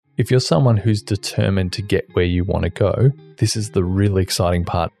If you're someone who's determined to get where you want to go, this is the really exciting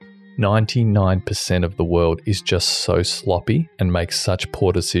part. 99% of the world is just so sloppy and makes such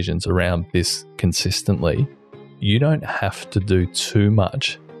poor decisions around this consistently. You don't have to do too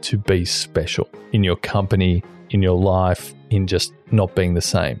much to be special in your company, in your life, in just not being the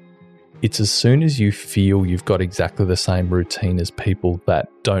same. It's as soon as you feel you've got exactly the same routine as people that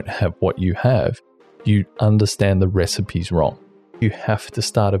don't have what you have, you understand the recipe's wrong. You have to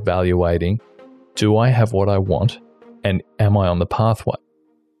start evaluating, do I have what I want and am I on the pathway?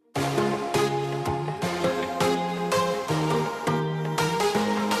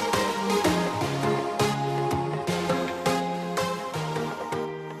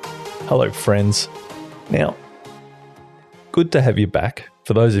 Hello, friends. Now, good to have you back.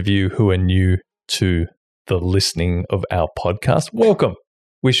 For those of you who are new to the listening of our podcast, welcome.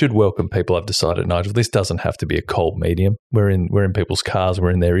 We should welcome people, I've decided, Nigel. This doesn't have to be a cold medium. We're in people's cars, we're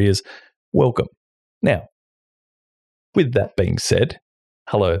in their ears. Welcome. Now, with that being said,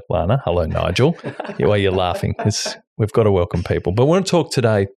 hello, Lana. Hello, Nigel. Why are you laughing? We've got to welcome people. But we want to talk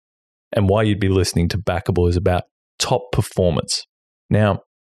today, and why you'd be listening to Backable is about top performance. Now,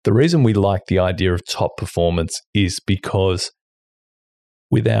 the reason we like the idea of top performance is because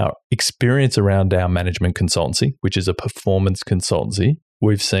with our experience around our management consultancy, which is a performance consultancy,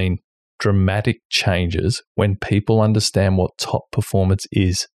 we've seen dramatic changes when people understand what top performance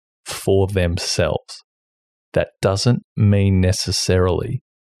is for themselves. That doesn't mean necessarily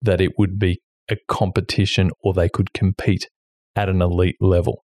that it would be a competition or they could compete at an elite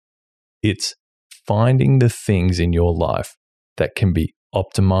level. It's finding the things in your life that can be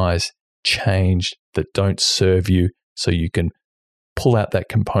optimized, changed, that don't serve you, so you can pull out that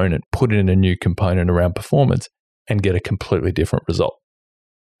component, put in a new component around performance and get a completely different result.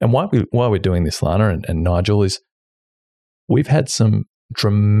 And why we're doing this, Lana and Nigel, is we've had some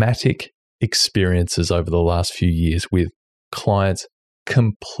dramatic experiences over the last few years with clients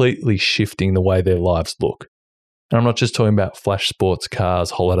completely shifting the way their lives look. And I'm not just talking about flash sports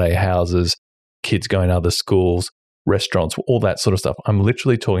cars, holiday houses, kids going to other schools, restaurants, all that sort of stuff. I'm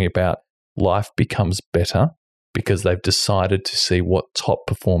literally talking about life becomes better because they've decided to see what top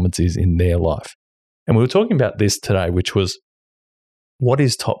performance is in their life. And we were talking about this today, which was what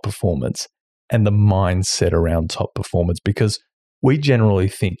is top performance and the mindset around top performance, because we generally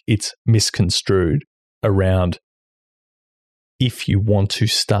think it's misconstrued around if you want to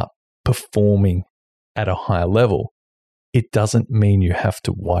start performing at a higher level, it doesn't mean you have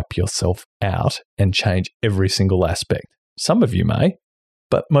to wipe yourself out and change every single aspect. Some of you may,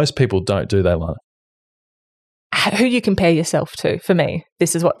 but most people don't do that, Lana. Who you compare yourself to, for me,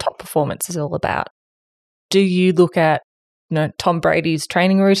 this is what top performance is all about. Do you look at Tom Brady's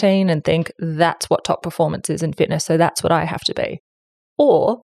training routine and think that's what top performance is in fitness, so that's what I have to be?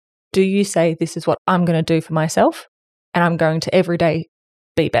 Or do you say this is what I'm going to do for myself and I'm going to every day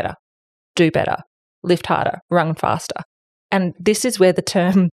be better, do better, lift harder, run faster? And this is where the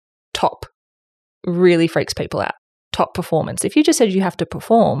term top really freaks people out. Top performance. If you just said you have to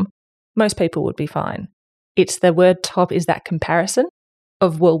perform, most people would be fine. It's the word top is that comparison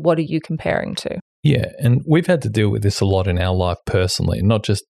of, well, what are you comparing to? Yeah, and we've had to deal with this a lot in our life personally, not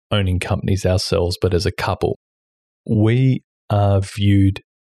just owning companies ourselves, but as a couple. We are viewed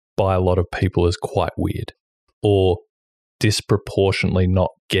by a lot of people as quite weird or disproportionately not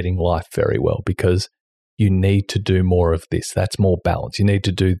getting life very well because you need to do more of this. That's more balance. You need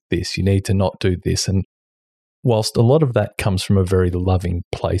to do this. You need to not do this. And whilst a lot of that comes from a very loving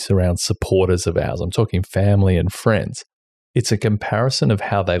place around supporters of ours, I'm talking family and friends, it's a comparison of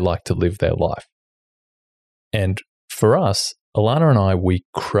how they like to live their life. And for us, Alana and I, we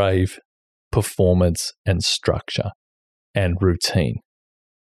crave performance and structure and routine.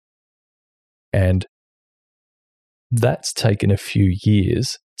 And that's taken a few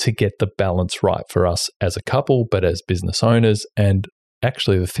years to get the balance right for us as a couple, but as business owners, and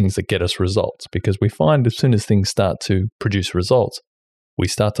actually the things that get us results, because we find as soon as things start to produce results, we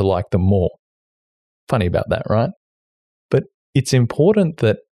start to like them more. Funny about that, right? But it's important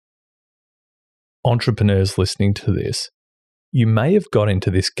that entrepreneurs listening to this, you may have got into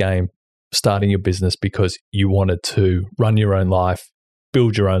this game starting your business because you wanted to run your own life,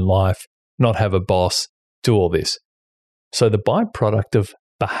 build your own life, not have a boss, do all this. So the byproduct of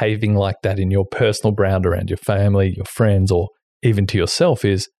behaving like that in your personal brand around your family, your friends, or even to yourself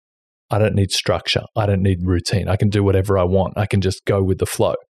is, I don't need structure. I don't need routine. I can do whatever I want. I can just go with the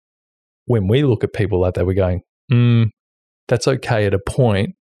flow. When we look at people like that, we're going, that's okay at a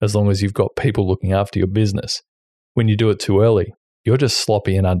point as long as you've got people looking after your business. When you do it too early, you're just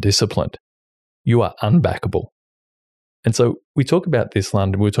sloppy and undisciplined. You are unbackable. And so we talk about this,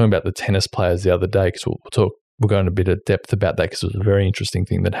 London. We were talking about the tennis players the other day because we'll go in a bit of depth about that because it was a very interesting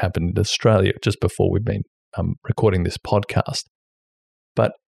thing that happened in Australia just before we've been recording this podcast.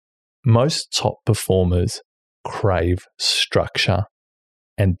 But most top performers crave structure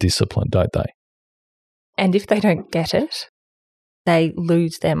and discipline, don't they? And if they don't get it, they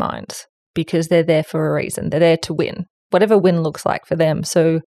lose their minds because they're there for a reason. They're there to win, whatever win looks like for them.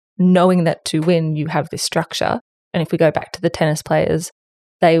 So knowing that to win, you have this structure. And if we go back to the tennis players,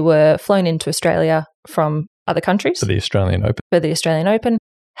 they were flown into Australia from other countries. For the Australian Open,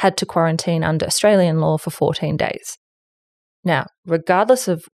 had to quarantine under Australian law for 14 days. Now, regardless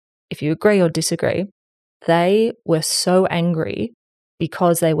of if you agree or disagree, they were so angry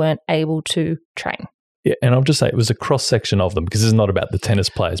because they weren't able to train. Yeah, and I'll just say it was a cross-section of them because it's not about the tennis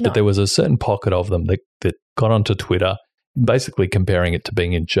players, but there was a certain pocket of them that got onto Twitter, basically comparing it to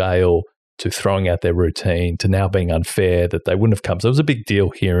being in jail, to throwing out their routine, to now being unfair, that they wouldn't have come. So it was a big deal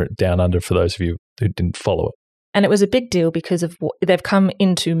here down under for those of you who didn't follow it. And it was a big deal because of they've come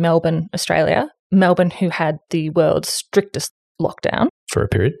into Melbourne, Australia, Melbourne, who had the world's strictest lockdown. For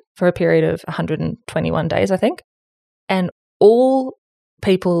a period of 121 days, I think. And all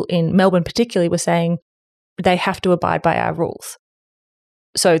people in Melbourne particularly were saying they have to abide by our rules.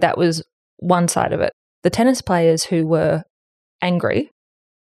 So that was one side of it. The tennis players who were angry,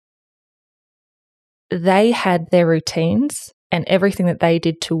 they had their routines and everything that they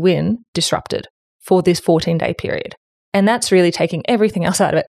did to win disrupted for this 14-day period. And that's really taking everything else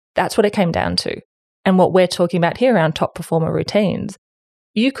out of it. That's what it came down to. And what we're talking about here around top performer routines,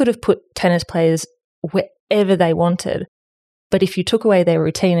 you could have put tennis players wherever they wanted, but if you took away their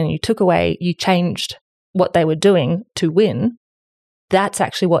routine and you changed what they were doing to win, that's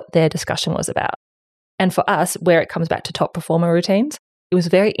actually what their discussion was about. And for us, where it comes back to top performer routines, it was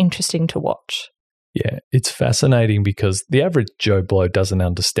very interesting to watch. Yeah, it's fascinating because the average Joe Blow doesn't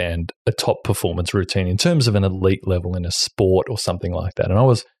understand a top performance routine in terms of an elite level in a sport or something like that. And I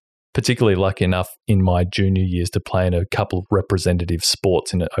was particularly lucky enough in my junior years to play in a couple of representative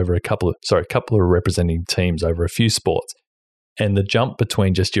sports a couple of representing teams over a few sports. And the jump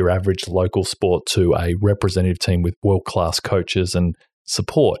between just your average local sport to a representative team with world-class coaches and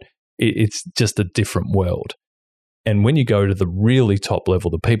support, it's just a different world. And when you go to the really top level,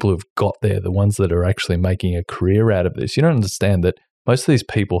 the people who've got there, the ones that are actually making a career out of this, you don't understand that most of these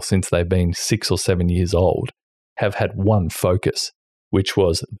people, since they've been 6 or 7 years old, have had one focus, which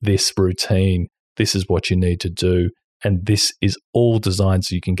was this routine, this is what you need to do, and this is all designed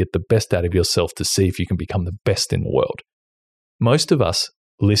so you can get the best out of yourself to see if you can become the best in the world. Most of us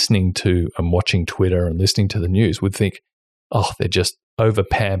listening to and watching Twitter and listening to the news would think, oh, they're just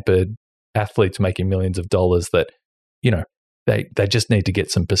over-pampered athletes making millions of dollars that, they just need to get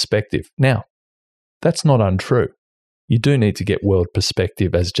some perspective. Now, that's not untrue. You do need to get world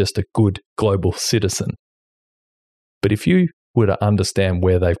perspective as just a good global citizen. But if you were to understand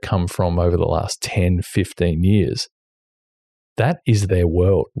where they've come from over the last 10, 15 years, that is their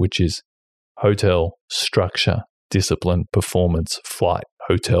world, which is hotel, structure, discipline, performance, flight,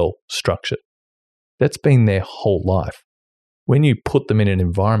 hotel, structure. That's been their whole life. When you put them in an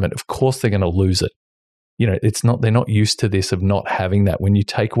environment, of course they're going to lose it. They're not used to this of not having that. When you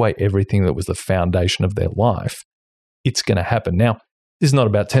take away everything that was the foundation of their life, it's going to happen. Now, this is not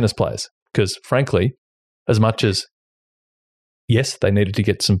about tennis players because frankly, as much as yes, they needed to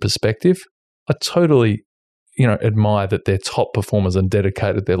get some perspective, I totally, admire that they're top performers and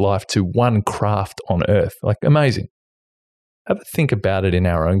dedicated their life to one craft on earth. Like amazing. Have a think about it in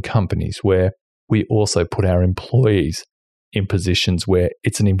our own companies where we also put our employees in positions where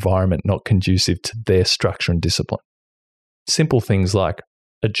it's an environment not conducive to their structure and discipline. Simple things like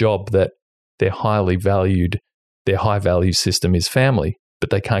a job that they're highly valued, their high value system is family, but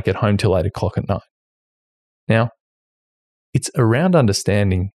they can't get home till 8 o'clock at night. Now, it's around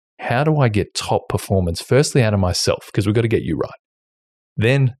understanding how do I get top performance, firstly out of myself, because we've got to get you right.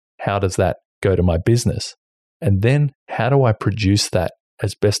 Then how does that go to my business? And then how do I produce that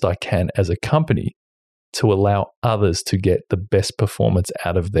as best I can as a company to allow others to get the best performance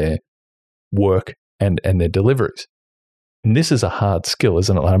out of their work and their deliveries? And this is a hard skill,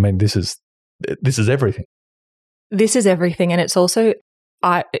 isn't it? I mean, this is everything. This is everything. And it's also,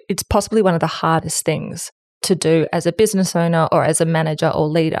 it's possibly one of the hardest things to do as a business owner or as a manager or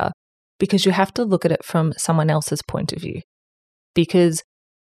leader, because you have to look at it from someone else's point of view. Because,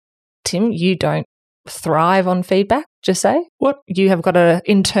 Tim, you don't thrive on feedback, just say. What? You have got an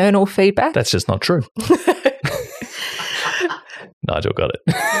internal feedback. That's just not true. Nigel got it.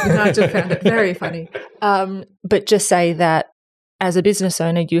 Nigel found it very funny. But just say that as a business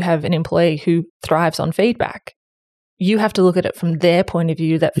owner, you have an employee who thrives on feedback. you have to look at it from their point of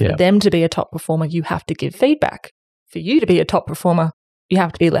view, that for them to be a top performer, you have to give feedback. For you to be a top performer, you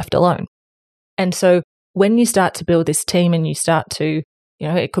have to be left alone. And so when you start to build this team and you start to,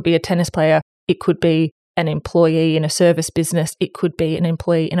 it could be a tennis player, it could be an employee in a service business, it could be an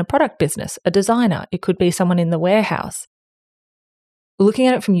employee in a product business, a designer, it could be someone in the warehouse. Looking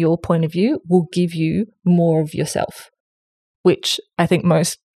at it from your point of view will give you more of yourself, which I think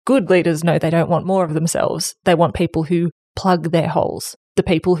most good leaders know they don't want more of themselves. They want people who plug their holes, the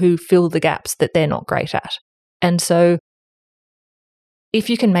people who fill the gaps that they're not great at. And so if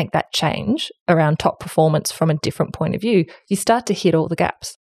you can make that change around top performance from a different point of view, you start to hit all the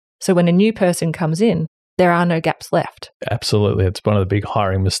gaps. So when a new person comes in, there are no gaps left. Absolutely. It's one of the big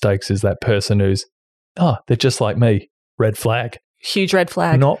hiring mistakes is that person who's, they're just like me. Red flag. Huge red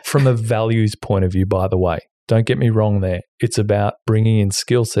flag. Not from a values point of view, by the way. Don't get me wrong there. It's about bringing in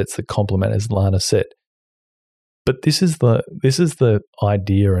skill sets that complement, as Lana said. But this is the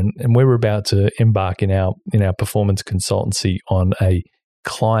idea, and we're about to embark in our performance consultancy on a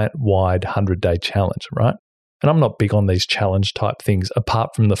client-wide 100-day challenge, right? And I'm not big on these challenge type things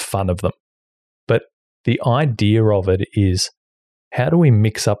apart from the fun of them. But the idea of it is, how do we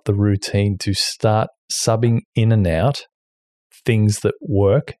mix up the routine to start subbing in and out things that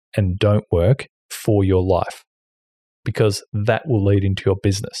work and don't work for your life? Because that will lead into your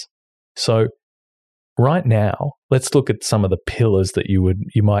business. So right now, let's look at some of the pillars that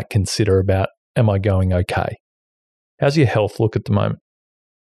you might consider about, am I going okay? How's your health look at the moment?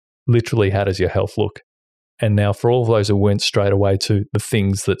 Literally, how does your health look? And now for all of those who went straight away to the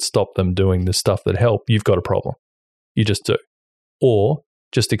things that stop them doing the stuff that help, you've got a problem. You just do. Or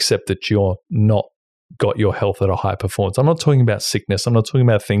just accept that you're not got your health at a high performance. I'm not talking about sickness. I'm not talking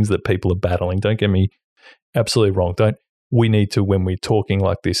about things that people are battling. Don't get me absolutely wrong. We need to, when we're talking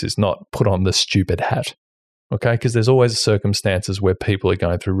like this, is not put on the stupid hat, okay? Because there's always circumstances where people are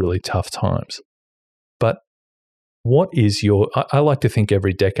going through really tough times. But what is I like to think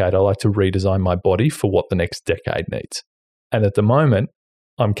every decade, I like to redesign my body for what the next decade needs. And at the moment,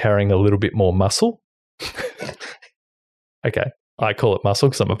 I'm carrying a little bit more muscle. Okay, I call it muscle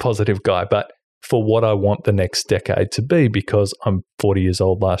because I'm a positive guy, but for what I want the next decade to be, because I'm 40 years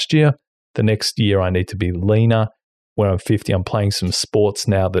old last year, the next year I need to be leaner. When I'm 50, I'm playing some sports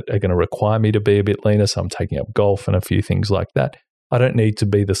now that are going to require me to be a bit leaner. So I'm taking up golf and a few things like that. I don't need to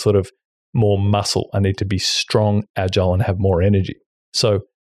be the sort of more muscle. I need to be strong, agile, and have more energy. So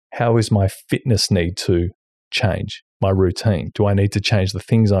how is my fitness need to change? My routine? Do I need to change the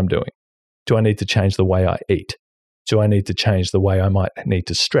things I'm doing? Do I need to change the way I eat? Do I need to change the way I might need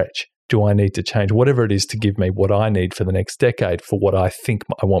to stretch? Do I need to change whatever it is to give me what I need for the next decade for what I think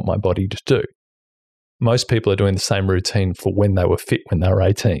I want my body to do? Most people are doing the same routine for when they were fit when they were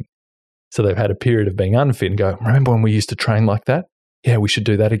 18. So they've had a period of being unfit and go, remember when we used to train like that? Yeah, we should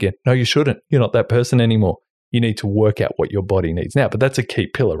do that again. No, you shouldn't. You're not that person anymore. You need to work out what your body needs now. But that's a key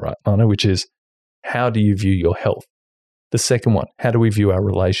pillar, right, Lana, which is, how do you view your health? The second one, how do we view our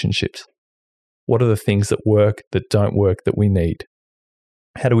relationships? What are the things that work, that don't work, that we need?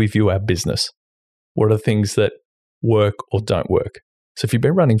 How do we view our business? What are the things that work or don't work? So if you've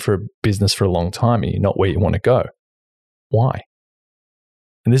been running for a business for a long time and you're not where you want to go, why?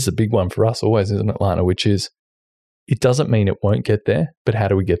 And this is a big one for us always, isn't it, Lana, which is, it doesn't mean it won't get there, but how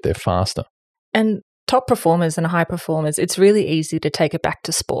do we get there faster? And top performers and high performers, it's really easy to take it back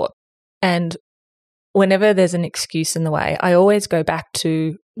to sport. And whenever there's an excuse in the way, I always go back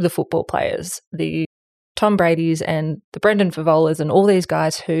to the football players, the Tom Brady's and the Brendan Favolas and all these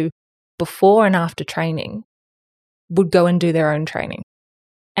guys who, before and after training, would go and do their own training.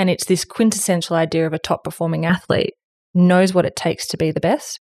 And it's this quintessential idea of a top performing athlete knows what it takes to be the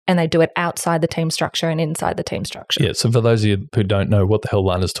best, and they do it outside the team structure and inside the team structure. Yeah, so for those of you who don't know what the hell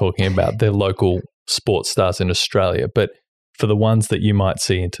Lana's talking about, they're local sports stars in Australia. But for the ones that you might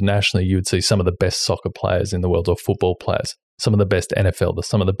see internationally, you would see some of the best soccer players in the world, or football players, some of the best NFL,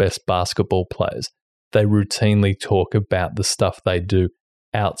 some of the best basketball players. They routinely talk about the stuff they do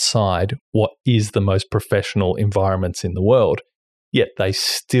outside what is the most professional environments in the world, yet they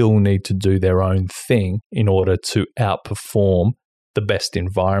still need to do their own thing in order to outperform the best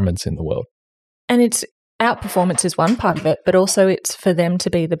environments in the world. And it's outperformance is one part of it, but also it's for them to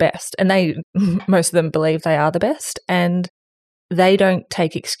be the best. And most of them believe they are the best, and they don't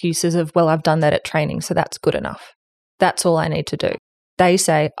take excuses of, well, I've done that at training, so that's good enough. That's all I need to do. They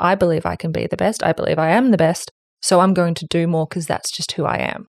say, I believe I can be the best. I believe I am the best. So I'm going to do more because that's just who I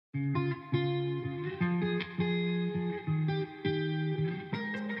am.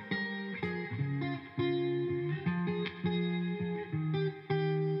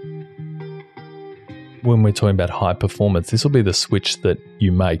 when we're talking about high performance, this will be the switch that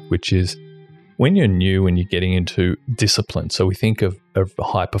you make, which is when you're new and you're getting into discipline. So we think of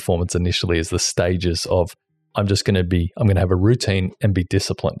high performance initially as the stages of I'm going to have a routine and be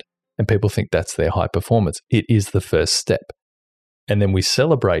disciplined. And people think that's their high performance. It is the first step. And then we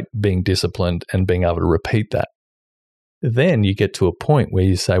celebrate being disciplined and being able to repeat that. Then you get to a point where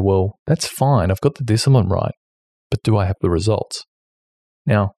you say, well, that's fine. I've got the discipline right, but do I have the results?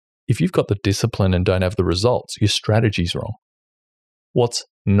 Now, if you've got the discipline and don't have the results, your strategy's wrong. What's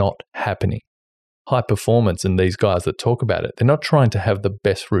not happening? High performance and these guys that talk about it, they're not trying to have the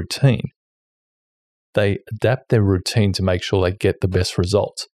best routine. They adapt their routine to make sure they get the best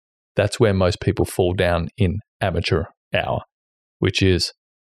results. That's where most people fall down in amateur hour, which is,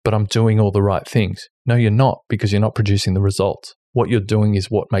 but I'm doing all the right things. No, you're not, because you're not producing the results. What you're doing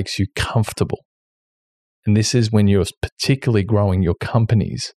is what makes you comfortable. And this is when you're particularly growing your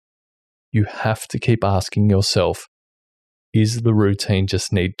companies, you have to keep asking yourself, is the routine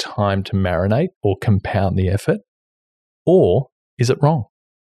just need time to marinate or compound the effort? Or is it wrong?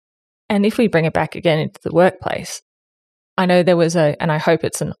 And if we bring it back again into the workplace, I know there was and I hope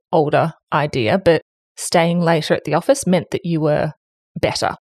it's an older idea, but staying later at the office meant that you were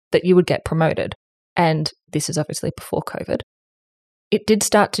better, that you would get promoted. And this is obviously before COVID. It did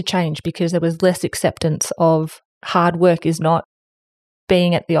start to change because there was less acceptance of hard work is not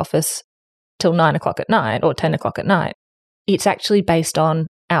being at the office till 9 o'clock at night or 10 o'clock at night. It's actually based on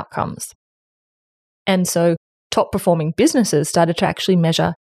outcomes. And so top performing businesses started to actually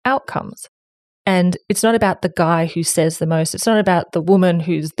measure outcomes. And it's not about the guy who says the most. It's not about the woman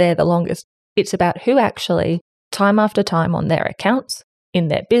who's there the longest. It's about who actually, time after time on their accounts, in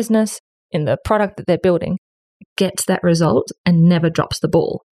their business, in the product that they're building, gets that result and never drops the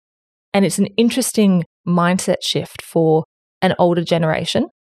ball. And it's an interesting mindset shift for an older generation,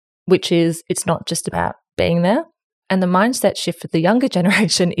 which is it's not just about being there. And the mindset shift for the younger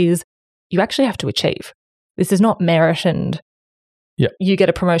generation is you actually have to achieve. This is not merit and you get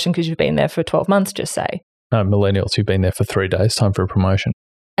a promotion because you've been there for 12 months, just say. No, millennials who've been there for 3 days, time for a promotion.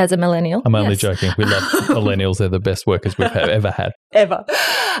 As a millennial? I'm only joking. We love millennials. They're the best workers we've ever had. Ever.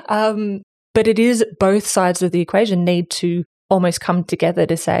 But it is both sides of the equation need to almost come together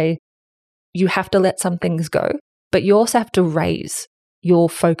to say you have to let some things go, but you also have to raise your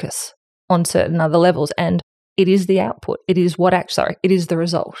focus on certain other levels. And it is the output. It is it is the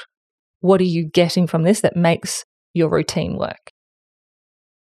result. What are you getting from this that makes your routine work?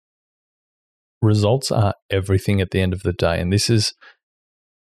 Results are everything at the end of the day. And this is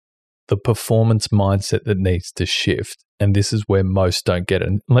the performance mindset that needs to shift. And this is where most don't get it.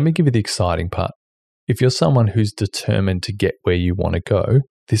 And let me give you the exciting part. If you're someone who's determined to get where you want to go,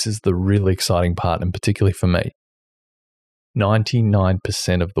 this is the really exciting part, and particularly for me.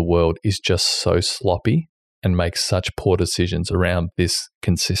 99% of the world is just so sloppy and makes such poor decisions around this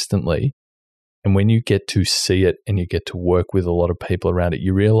consistently. And when you get to see it and you get to work with a lot of people around it,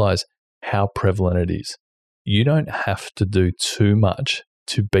 you realize how prevalent it is. You don't have to do too much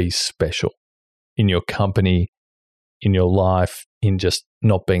to be special in your company, in your life, in just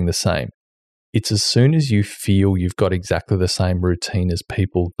not being the same. It's as soon as you feel you've got exactly the same routine as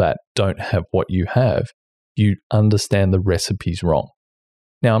people that don't have what you have, you understand the recipe's wrong.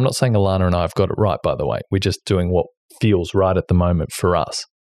 Now, I'm not saying Alana and I have got it right, by the way. We're just doing what feels right at the moment for us.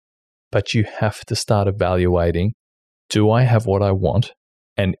 But you have to start evaluating, do I have what I want?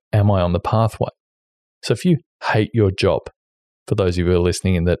 And am I on the pathway? So if you hate your job, for those of you who are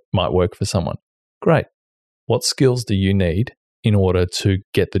listening and that might work for someone, great. What skills do you need in order to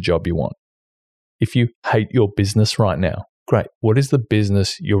get the job you want? If you hate your business right now, great. What is the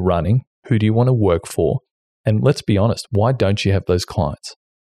business you're running? Who do you want to work for? And let's be honest, why don't you have those clients?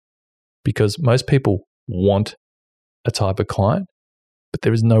 Because most people want a type of client, but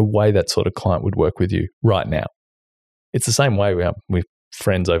there is no way that sort of client would work with you right now. It's the same way with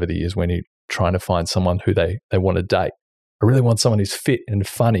friends over the years when you're trying to find someone who they want to date. I really want someone who's fit and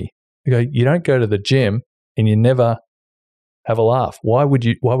funny. You don't go to the gym and you never have a laugh. Why would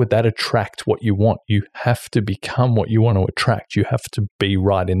that attract what you want? You have to become what you want to attract. You have to be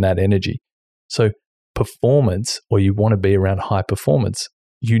right in that energy. So performance, or you want to be around high performance,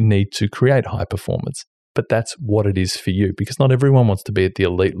 you need to create high performance. But that's what it is for you, because not everyone wants to be at the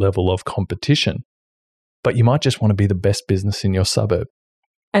elite level of competition, but you might just want to be the best business in your suburb.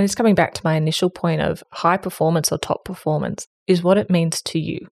 And it's coming back to my initial point of high performance or top performance is what it means to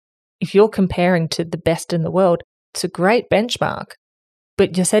you. If you're comparing to the best in the world, it's a great benchmark,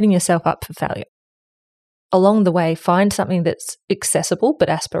 but you're setting yourself up for failure. Along the way, find something that's accessible but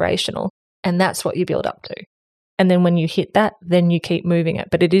aspirational, and that's what you build up to. And then when you hit that, then you keep moving it.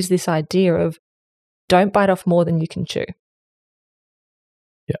 But it is this idea of, don't bite off more than you can chew.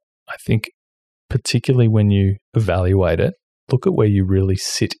 Yeah, I think particularly when you evaluate it, look at where you really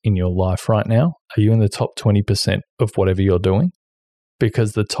sit in your life right now. Are you in the top 20% of whatever you're doing?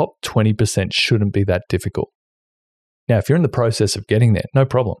 Because the top 20% shouldn't be that difficult. Now, if you're in the process of getting there, no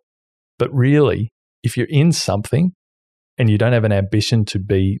problem. But really, if you're in something and you don't have an ambition to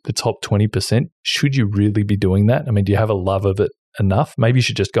be the top 20%, should you really be doing that? I mean, do you have a love of it enough? Maybe you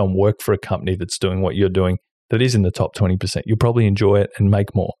should just go and work for a company that's doing what you're doing that is in the top 20%. You'll probably enjoy it and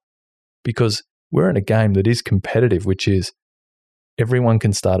make more. Because we're in a game that is competitive, which is everyone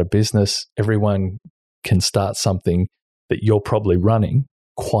can start a business, everyone can start something that you're probably running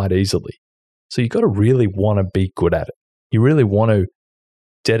quite easily. So you've got to really want to be good at it. You really want to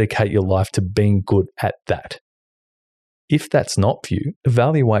dedicate your life to being good at that. If that's not for you,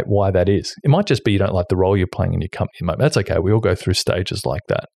 evaluate why that is. It might just be you don't like the role you're playing in your company. That's okay. We all go through stages like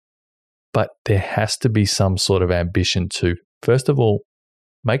that. But there has to be some sort of ambition to, first of all,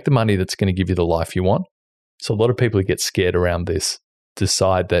 make the money that's going to give you the life you want. So a lot of people who get scared around this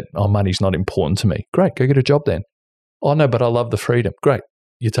decide that, oh, money's not important to me. Great, go get a job then. Oh, no, but I love the freedom. Great.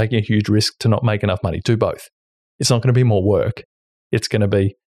 You're taking a huge risk to not make enough money. Do both. It's not going to be more work. It's going to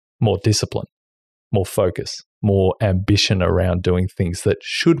be more discipline, more focus, more ambition around doing things that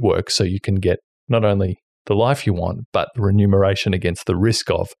should work so you can get not only the life you want, but the remuneration against the risk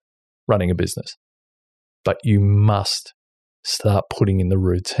of running a business. But you must start putting in the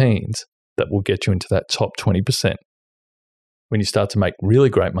routines that will get you into that top 20%. When you start to make really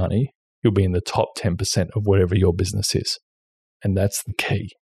great money, you'll be in the top 10% of whatever your business is. And that's the key.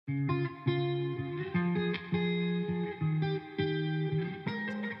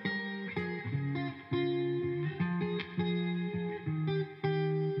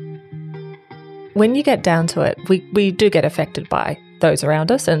 When you get down to it, we do get affected by those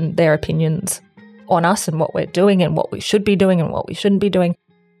around us and their opinions on us and what we're doing and what we should be doing and what we shouldn't be doing.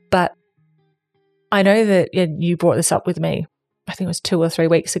 But I know that you brought this up with me, I think it was 2 or 3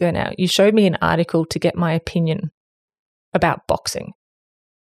 weeks ago now. You showed me an article to get my opinion about boxing.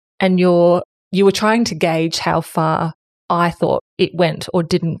 And you were trying to gauge how far I thought it went or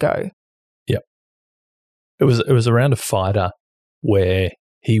didn't go. Yep. It was around a fighter where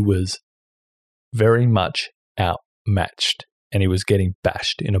he was very much outmatched and he was getting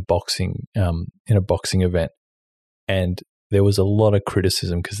bashed in a boxing event. And there was a lot of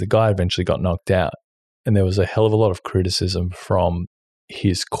criticism because the guy eventually got knocked out. And there was a hell of a lot of criticism from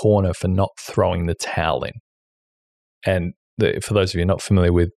his corner for not throwing the towel in. And for those of you not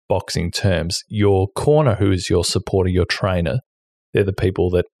familiar with boxing terms, your corner, who is your supporter, your trainer, they're the people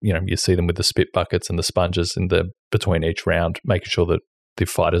that, you see them with the spit buckets and the sponges in between each round, making sure that the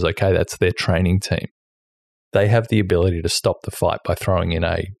fighter's okay. That's their training team. They have the ability to stop the fight by throwing in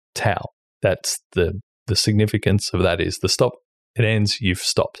a towel. That's the significance of that is the stop. It ends, you've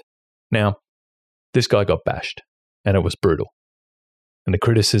stopped. Now, this guy got bashed and it was brutal. And the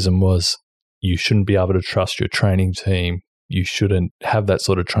criticism was you shouldn't be able to trust your training team. You shouldn't have that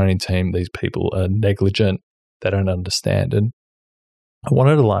sort of training team. These people are negligent. They don't understand. And I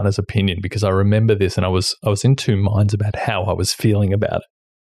wanted Alana's opinion because I remember this and I was in two minds about how I was feeling about it.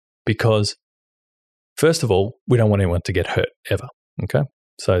 Because first of all, we don't want anyone to get hurt ever. Okay.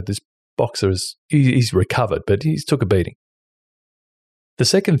 So this boxer he's recovered, but he's took a beating. The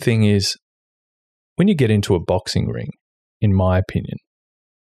second thing is when you get into a boxing ring, in my opinion,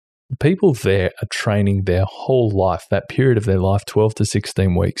 the people there are training their whole life, that period of their life, 12 to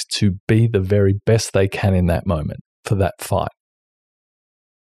 16 weeks, to be the very best they can in that moment for that fight.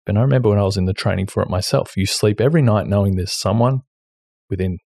 And I remember when I was in the training for it myself, you sleep every night knowing there's someone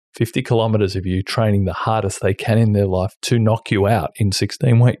within 50 kilometers of you training the hardest they can in their life to knock you out in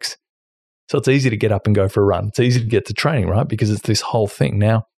 16 weeks. So it's easy to get up and go for a run. It's easy to get to training, right? Because it's this whole thing.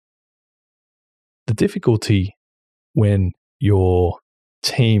 Now, the difficulty when your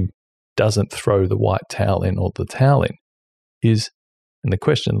team doesn't throw the white towel in or the towel in is, and the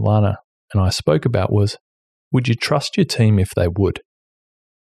question Lana and I spoke about was, would you trust your team if they would?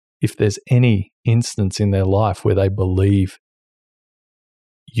 If there's any instance in their life where they believe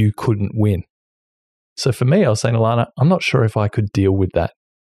you couldn't win. So for me, I was saying to Lana, I'm not sure if I could deal with that.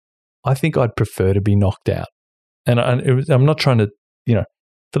 I think I'd prefer to be knocked out. And I'm not trying to,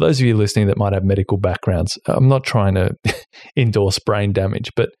 for those of you listening that might have medical backgrounds, I'm not trying to endorse brain damage,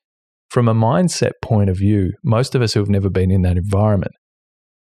 but from a mindset point of view, most of us who have never been in that environment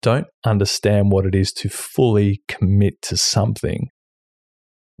don't understand what it is to fully commit to something,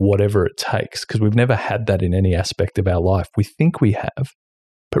 whatever it takes, because we've never had that in any aspect of our life. We think we have,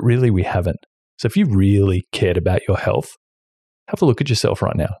 but really we haven't. So if you really cared about your health, have a look at yourself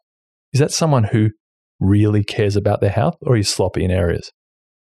right now. Is that someone who really cares about their health, or are you sloppy in areas?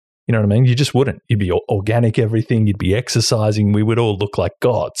 You know what I mean? You just wouldn't. You'd be organic everything. You'd be exercising. We would all look like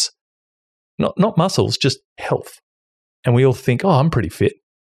gods. Not muscles, just health. And we all think, oh, I'm pretty fit.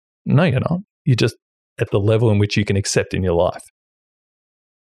 No, you're not. You're just at the level in which you can accept in your life.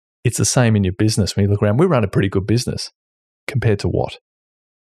 It's the same in your business. When you look around, we run a pretty good business compared to what?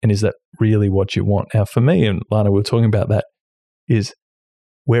 And is that really what you want? Now, for me, and Lana, we were talking about that, is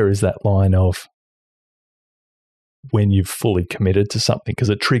where is that line of when you've fully committed to something? Because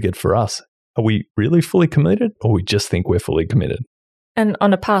it triggered for us. Are we really fully committed, or we just think we're fully committed? And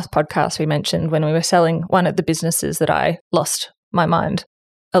on a past podcast, we mentioned when we were selling one of the businesses that I lost my mind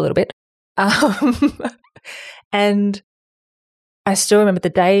a little bit. And I still remember the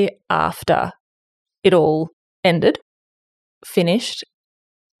day after it all ended, finished,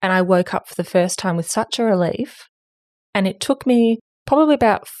 and I woke up for the first time with such a relief. And it took me probably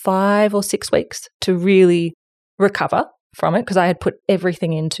about 5 or 6 weeks to really recover from it, because I had put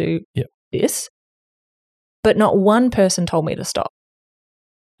everything into this. But not one person told me to stop.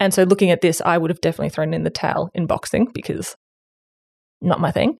 And so looking at this, I would have definitely thrown in the towel in boxing, because not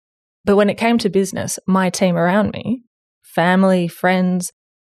my thing. But when it came to business, my team around me, family, friends,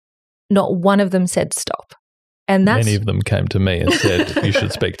 not one of them said stop. And that's many of them came to me and said, you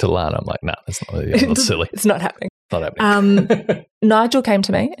should speak to Lana. I'm like, no, that's not silly. It's not happening. Not happening. Nigel came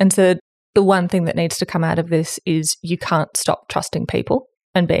to me and said, the one thing that needs to come out of this is you can't stop trusting people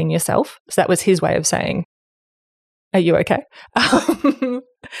and being yourself. So that was his way of saying, are you okay?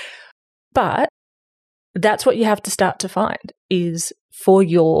 But that's what you have to start to find, is for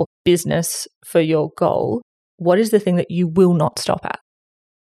your business, for your goal, what is the thing that you will not stop at?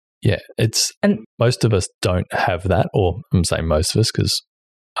 Yeah, and most of us don't have that, or I'm saying most of us because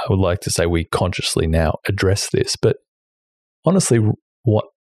I would like to say we consciously now address this. But honestly, what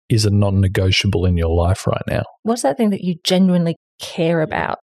is a non-negotiable in your life right now? What's that thing that you genuinely care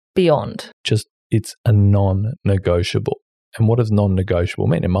about beyond? Just, it's a non-negotiable. And what does non-negotiable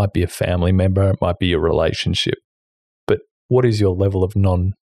mean? It might be a family member, it might be a relationship. But what is your level of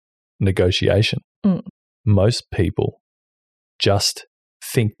non-negotiation? Most people just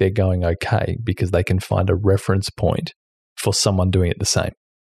think they're going okay because they can find a reference point for someone doing it the same.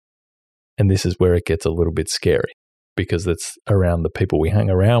 And this is where it gets a little bit scary, because it's around the people we hang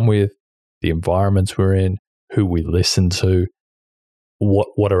around with, the environments we're in, who we listen to,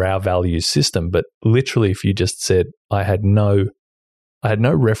 what are our value system. But literally, if you just said, I had no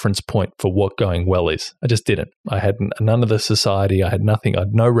reference point for what going well is. I just didn't. I had none of the society. I had nothing. I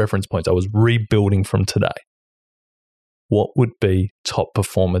had no reference points. I was rebuilding from today. What would be top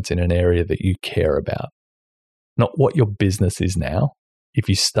performance in an area that you care about? Not what your business is now. If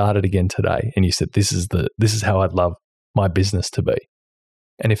you started again today and you said, this is how I'd love my business to be.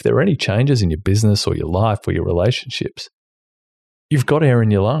 And if there are any changes in your business or your life or your relationships, you've got air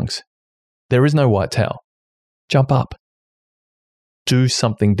in your lungs. There is no white towel. Jump up. Do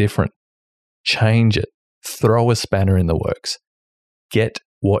something different. Change it. Throw a spanner in the works. Get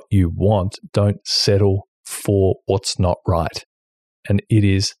what you want. Don't settle for what's not right. And it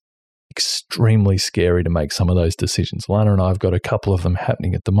is extremely scary to make some of those decisions. Lana and I have got a couple of them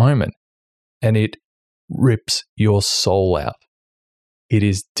happening at the moment, and it rips your soul out. It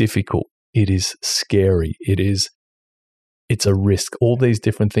is difficult. It is scary. It's a risk, all these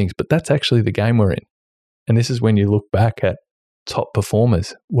different things, but that's actually the game we're in. And this is when you look back at top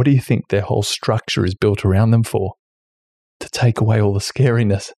performers. What do you think their whole structure is built around them for? To take away all the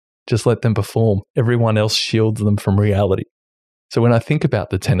scariness. Just let them perform. Everyone else shields them from reality. So when I think about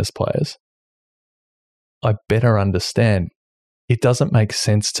the tennis players, I better understand it doesn't make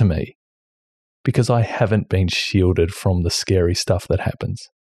sense to me because I haven't been shielded from the scary stuff that happens.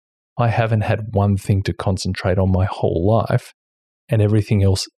 I haven't had one thing to concentrate on my whole life, and everything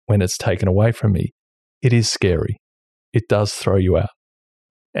else, when it's taken away from me, it is scary. It does throw you out.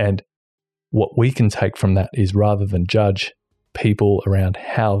 And what we can take from that is, rather than judge people around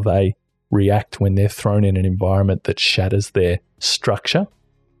how they react when they're thrown in an environment that shatters their structure,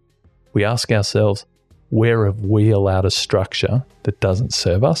 we ask ourselves, where have we allowed a structure that doesn't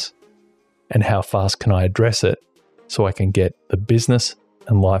serve us? And how fast can I address it so I can get the business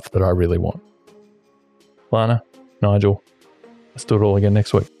and life that I really want? Lana, Nigel, let's do it all again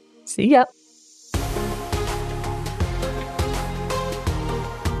next week. See ya.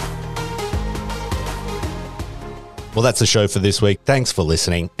 Well, that's the show for this week. Thanks for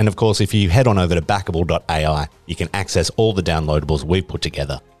listening. And of course, if you head on over to backable.ai, you can access all the downloadables we've put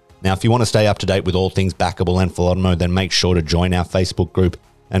together. Now, if you want to stay up to date with all things Backable and Philotomo, then make sure to join our Facebook group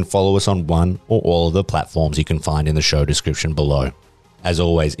and follow us on one or all of the platforms you can find in the show description below. As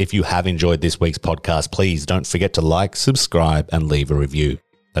always, if you have enjoyed this week's podcast, please don't forget to like, subscribe, and leave a review.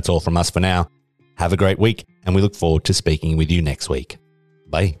 That's all from us for now. Have a great week, and we look forward to speaking with you next week.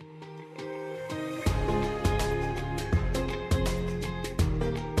 Bye.